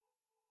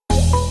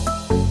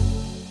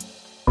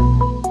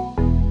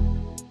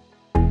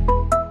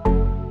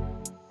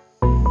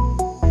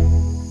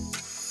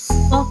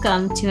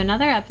Welcome to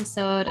another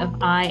episode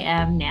of I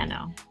Am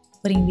Nano.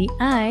 Putting the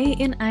I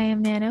in I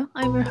Am Nano,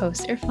 I'm your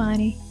host,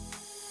 Irfani.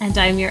 And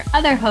I'm your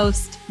other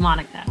host,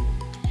 Monica.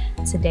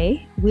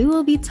 Today, we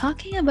will be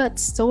talking about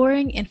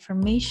storing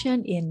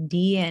information in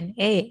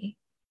DNA.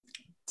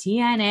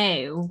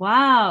 DNA,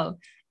 wow.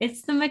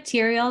 It's the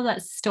material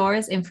that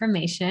stores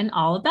information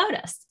all about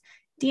us.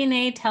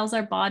 DNA tells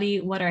our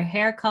body what our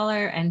hair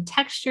color and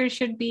texture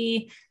should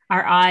be,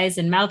 our eyes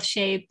and mouth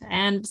shape,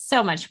 and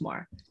so much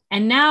more.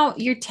 And now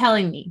you're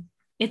telling me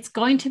it's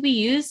going to be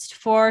used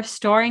for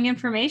storing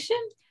information?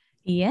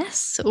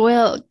 Yes,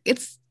 well,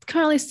 it's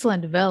currently still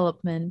in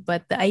development,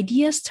 but the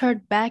idea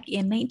started back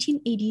in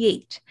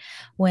 1988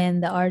 when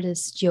the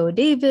artist Joe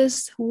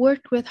Davis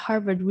worked with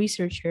Harvard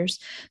researchers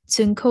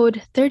to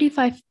encode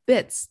 35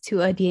 bits to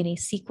a DNA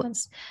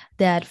sequence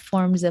that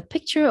forms a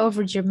picture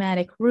over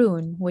Germanic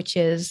rune, which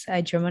is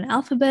a German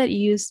alphabet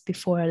used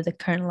before the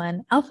current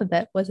Latin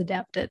alphabet was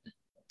adapted.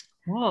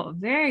 Whoa,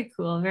 very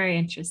cool. Very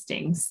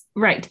interesting.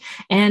 Right.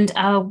 And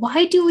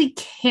why do we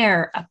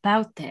care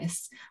about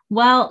this?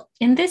 Well,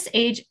 in this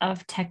age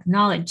of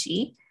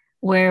technology,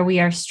 where we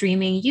are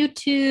streaming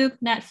YouTube,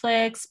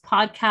 Netflix,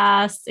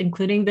 podcasts,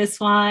 including this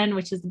one,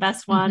 which is the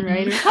best one,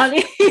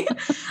 right?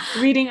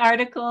 Reading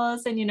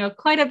articles and,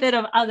 quite a bit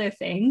of other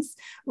things,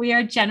 we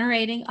are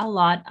generating a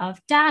lot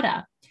of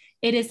data.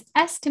 It is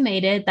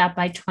estimated that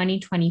by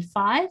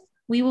 2025,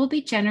 we will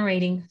be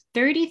generating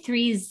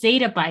 33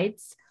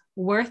 zettabytes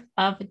worth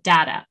of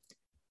data.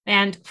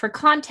 And for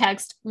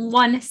context,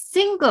 one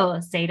single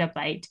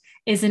zettabyte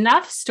is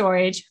enough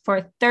storage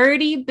for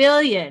 30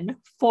 billion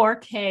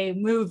 4K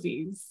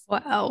movies.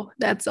 Wow,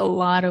 that's a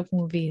lot of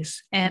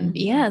movies. And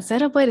yeah,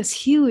 zettabyte is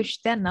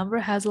huge. That number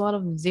has a lot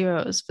of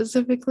zeros,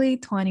 specifically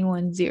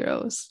 21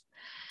 zeros.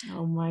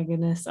 Oh my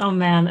goodness. Oh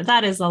man,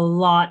 that is a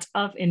lot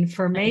of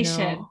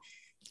information.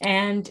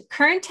 And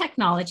current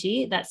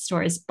technology that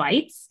stores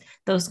bytes,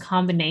 those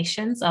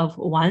combinations of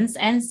ones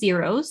and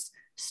zeros,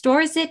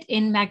 stores it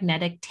in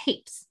magnetic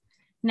tapes.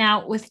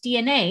 Now, with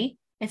DNA,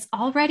 it's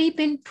already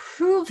been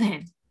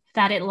proven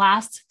that it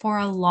lasts for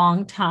a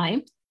long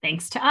time,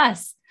 thanks to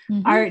us.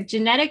 Our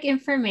genetic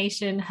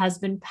information has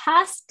been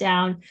passed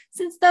down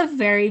since the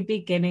very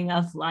beginning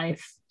of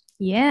life.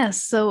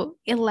 Yes, so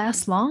it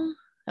lasts long,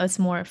 it's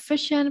more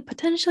efficient,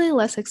 potentially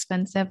less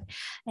expensive,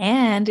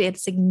 and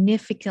it's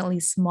significantly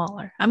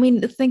smaller. I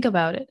mean, think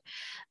about it.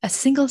 A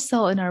single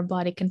cell in our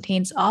body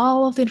contains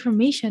all of the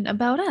information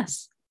about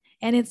us.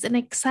 And it's an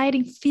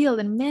exciting field,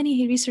 and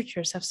many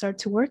researchers have started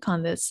to work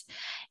on this.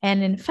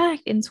 And in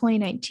fact, in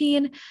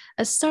 2019,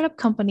 a startup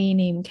company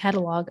named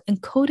Catalog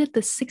encoded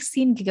the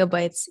 16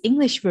 gigabytes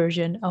English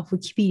version of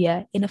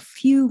Wikipedia in a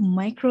few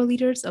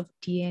microliters of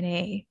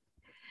DNA.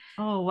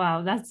 Oh,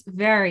 wow. That's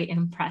very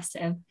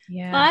impressive.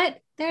 Yeah. But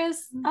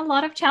there's a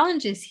lot of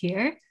challenges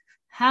here.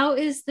 How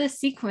is the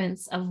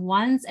sequence of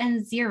ones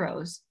and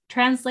zeros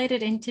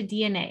translated into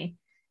DNA?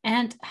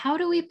 And how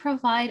do we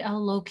provide a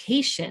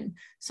location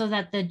so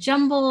that the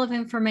jumble of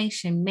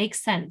information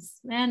makes sense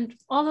and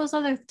all those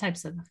other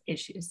types of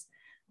issues?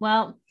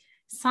 Well,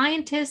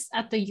 scientists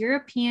at the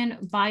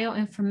European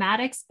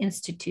Bioinformatics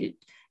Institute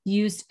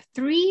used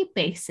 3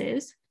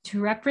 bases to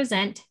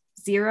represent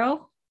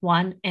 0,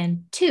 1,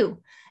 and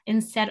 2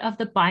 instead of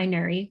the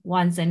binary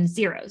ones and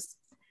zeros.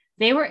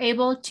 They were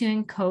able to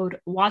encode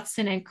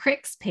Watson and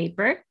Crick's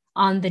paper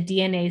on the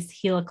DNA's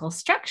helical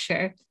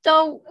structure,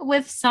 though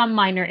with some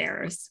minor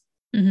errors.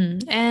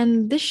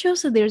 And this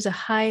shows that there's a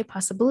high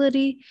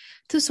possibility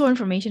to store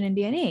information in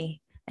DNA.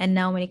 And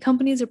now many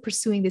companies are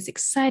pursuing this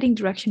exciting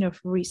direction of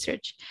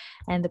research.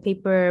 And the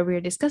paper we're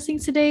discussing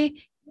today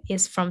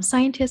is from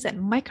scientists at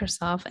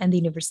Microsoft and the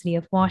University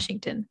of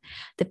Washington.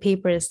 The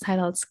paper is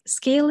titled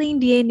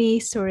Scaling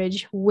DNA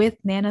Storage with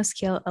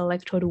Nanoscale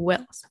Electrode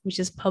Wells, which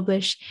is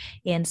published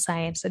in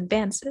Science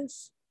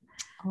Advances.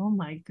 Oh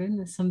my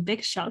goodness, some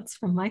big shots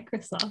from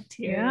Microsoft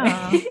here.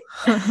 Yeah.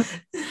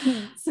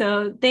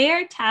 So they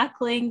are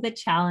tackling the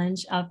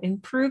challenge of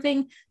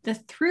improving the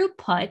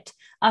throughput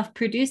of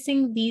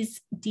producing these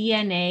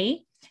DNA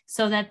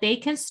so that they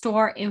can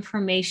store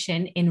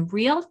information in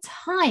real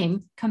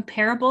time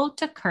comparable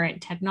to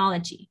current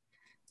technology.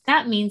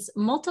 That means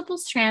multiple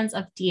strands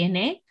of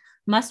DNA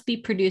must be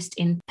produced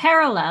in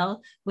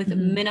parallel with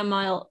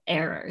minimal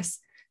errors.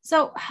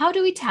 So how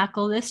do we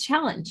tackle this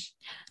challenge?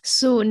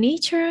 So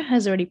nature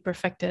has already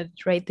perfected,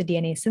 right, the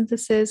DNA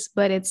synthesis,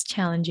 but it's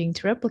challenging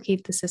to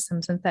replicate the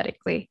system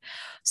synthetically.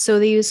 So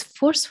they use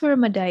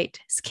phosphoramidite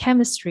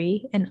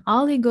chemistry, an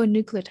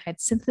oligonucleotide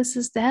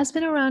synthesis that has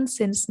been around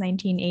since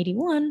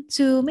 1981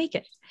 to make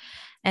it.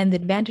 And the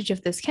advantage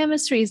of this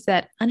chemistry is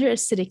that under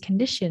acidic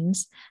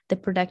conditions, the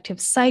productive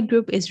side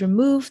group is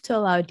removed to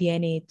allow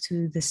DNA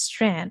to the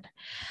strand.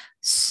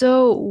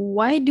 So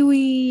why do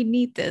we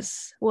need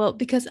this? Well,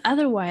 because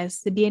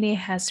otherwise the DNA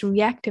has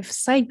reactive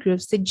side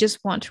groups that just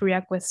want to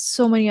react with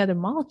so many other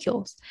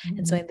molecules.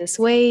 And so in this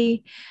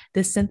way,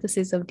 the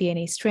synthesis of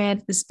DNA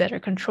strand is better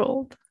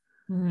controlled.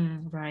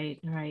 Right.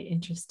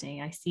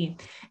 Interesting. I see.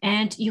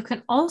 And you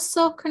can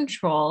also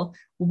control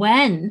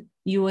when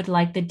you would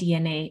like the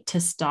DNA to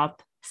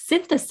stop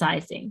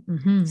synthesizing.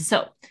 Mhm.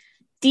 So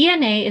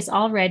DNA is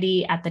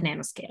already at the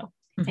nanoscale.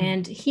 Mhm.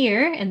 And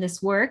here in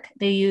this work,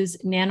 they use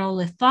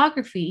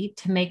nanolithography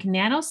to make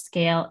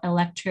nanoscale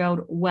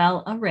electrode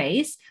well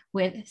arrays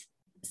with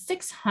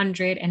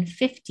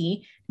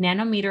 650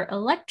 nanometer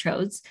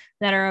electrodes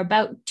that are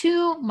about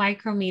 2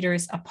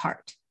 micrometers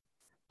apart.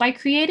 By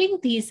creating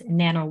these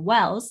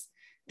nanowells,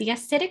 the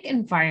acidic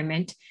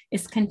environment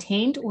is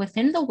contained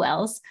within the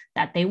wells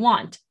that they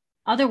want.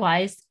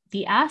 Otherwise,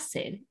 the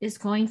acid is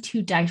going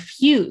to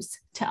diffuse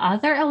to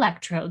other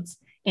electrodes,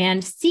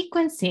 and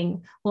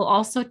sequencing will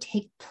also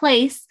take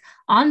place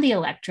on the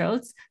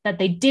electrodes that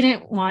they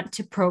didn't want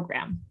to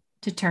program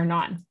to turn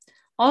on.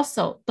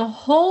 Also, the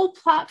whole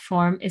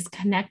platform is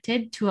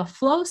connected to a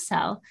flow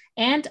cell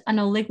and an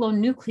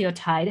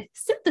oligonucleotide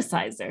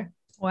synthesizer.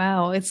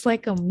 Wow, it's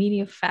like a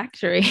media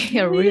factory,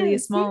 a really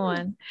Yes, small yeah.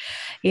 one.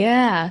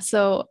 Yeah.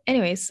 So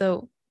anyway,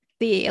 so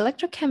they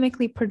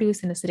electrochemically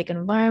produce an acidic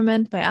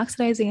environment by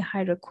oxidizing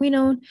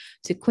hydroquinone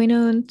to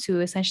quinone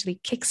to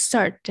essentially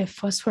kickstart the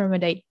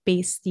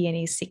phosphoramidite-based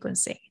DNA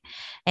sequencing.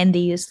 And they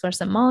use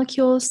fluorescent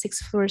molecules,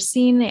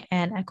 6-fluorescein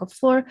and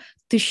ecofluor,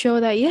 to show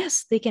that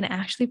yes, they can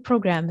actually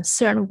program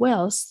certain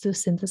wells to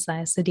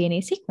synthesize the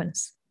DNA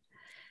sequence.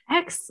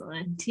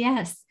 Excellent.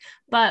 Yes.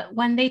 But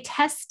when they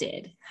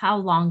tested how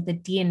long the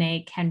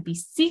DNA can be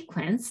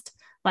sequenced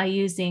by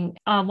using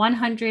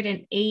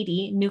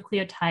 180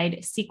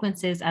 nucleotide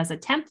sequences as a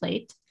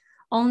template,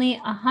 only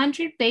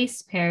 100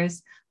 base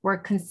pairs were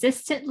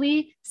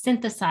consistently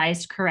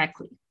synthesized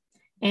correctly.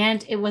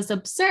 And it was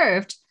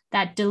observed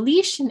that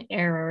deletion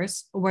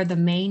errors were the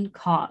main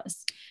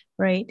cause.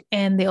 Right.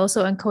 And they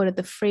also encoded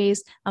the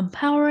phrase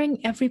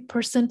empowering every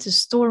person to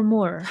store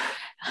more.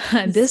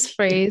 This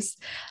phrase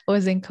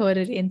was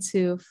encoded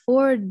into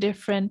 4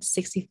 different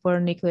 64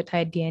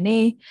 nucleotide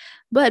DNA,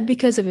 but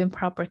because of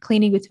improper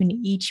cleaning between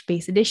each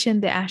base addition,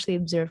 they actually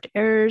observed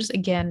errors,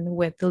 again,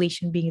 with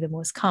deletion being the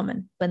most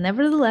common. But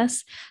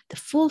nevertheless, the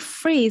full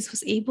phrase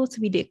was able to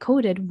be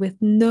decoded with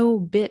no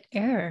bit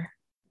error.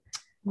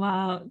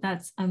 Wow,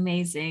 that's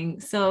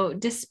amazing. So,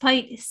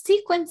 despite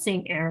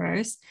sequencing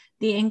errors,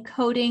 the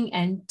encoding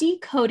and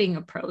decoding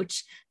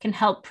approach can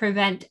help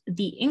prevent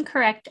the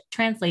incorrect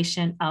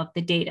translation of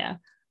the data.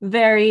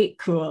 Very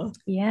cool.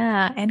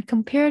 Yeah, and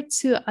compared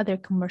to other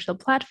commercial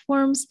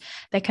platforms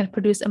that can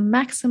produce a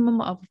maximum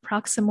of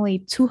approximately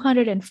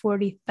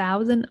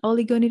 240,000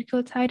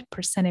 oligonucleotide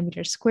per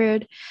centimeter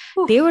squared,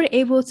 they Oof, were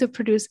able to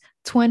produce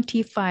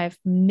 25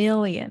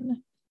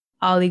 million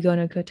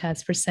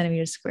oligonucleotides per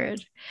centimeter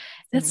squared.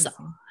 That's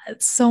amazing.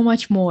 so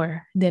much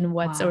more than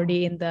what's Wow.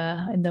 already in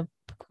the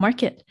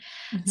market.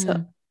 So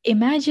Mhm.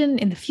 imagine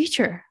in the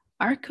future,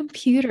 our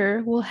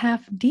computer will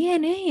have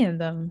DNA in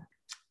them.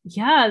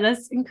 Yeah,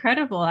 that's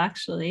incredible,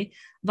 actually.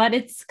 But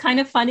it's kind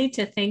of funny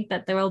to think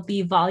that there will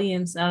be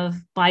volumes of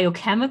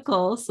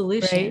biochemical Right?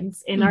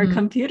 solutions in our Mhm.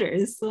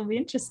 computers. It'll be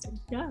interesting.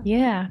 Yeah.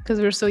 Yeah, because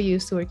we're so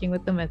used to working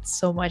with them at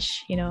so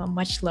much, a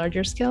much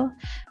larger scale.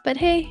 But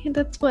hey,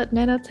 that's what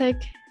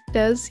nanotech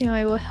does. It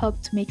will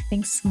help to make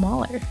things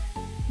smaller.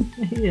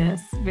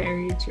 Yes,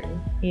 very true.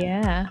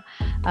 Yeah.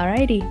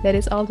 Alrighty, that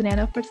is all the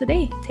nano for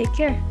today. Take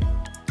care.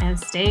 And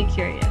stay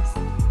curious.